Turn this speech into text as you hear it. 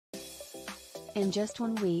In just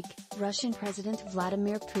 1 week, Russian President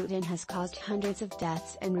Vladimir Putin has caused hundreds of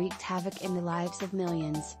deaths and wreaked havoc in the lives of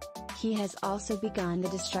millions. He has also begun the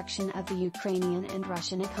destruction of the Ukrainian and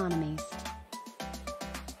Russian economies,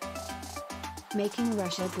 making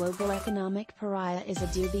Russia a global economic pariah is a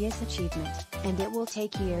dubious achievement, and it will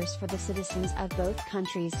take years for the citizens of both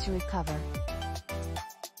countries to recover.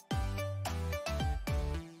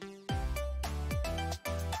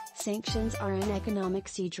 Sanctions are an economic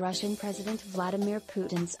siege. Russian President Vladimir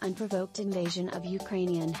Putin's unprovoked invasion of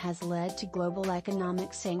Ukraine has led to global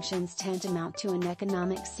economic sanctions tantamount to an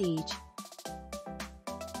economic siege.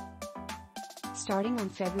 Starting on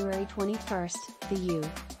February 21, the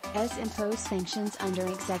U.S. imposed sanctions under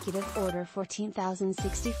Executive Order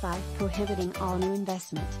 14,065 prohibiting all new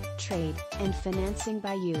investment, trade, and financing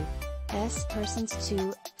by U.S. persons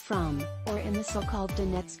to, from, or in the so-called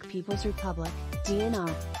Donetsk People's Republic, DNR,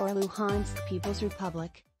 or Luhansk People's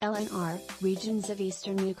Republic, LNR, regions of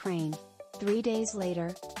eastern Ukraine. 3 days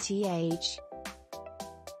later, th.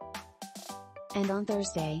 And on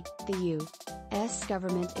Thursday, the U.S.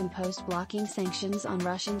 government imposed blocking sanctions on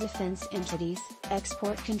Russian defense entities,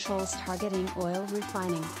 export controls targeting oil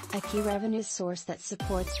refining, a key revenue source that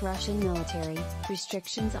supports Russian military,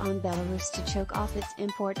 restrictions on Belarus to choke off its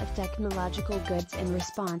import of technological goods in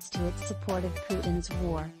response to its support of Putin's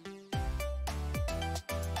war.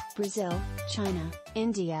 Brazil, China,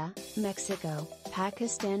 India, Mexico,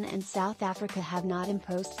 Pakistan and South Africa have not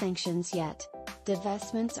imposed sanctions yet.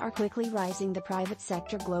 Divestments are quickly rising. The private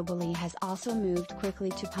sector globally has also moved quickly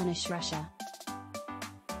to punish Russia.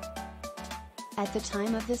 At the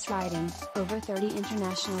time of this writing, over 30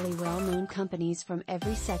 internationally well-known companies from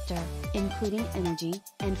every sector, including energy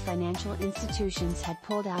and financial institutions, had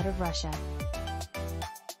pulled out of Russia.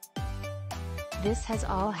 This has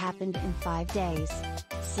all happened in 5 days.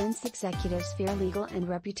 Since executives fear legal and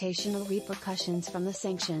reputational repercussions from the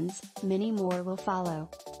sanctions, many more will follow.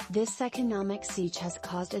 This economic siege has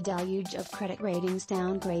caused a deluge of credit ratings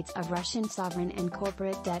downgrades of Russian sovereign and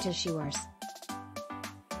corporate debt issuers.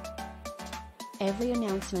 Every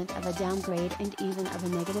announcement of a downgrade and even of a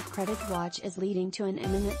negative credit watch is leading to an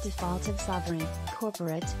imminent default of sovereign,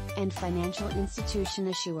 corporate, and financial institution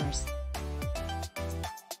issuers.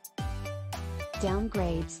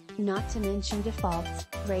 Downgrades, not to mention defaults,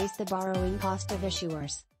 raise the borrowing cost of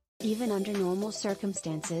issuers. Even under normal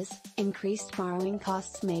circumstances, increased borrowing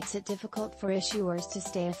costs makes it difficult for issuers to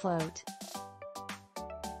stay afloat.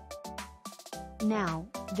 Now,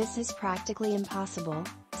 this is practically impossible,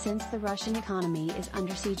 since the Russian economy is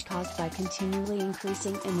under siege caused by continually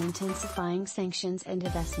increasing and intensifying sanctions and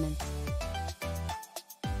divestments.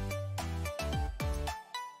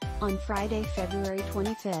 On Friday, February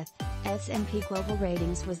 25, S&P Global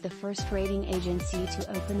Ratings was the first rating agency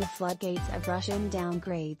to open the floodgates of Russian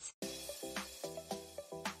downgrades.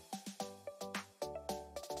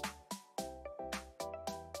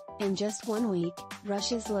 In just 1 week,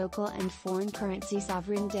 Russia's local and foreign currency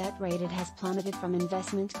sovereign debt rated has plummeted from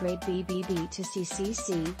investment grade BBB to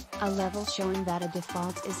CCC, a level showing that a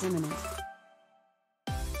default is imminent.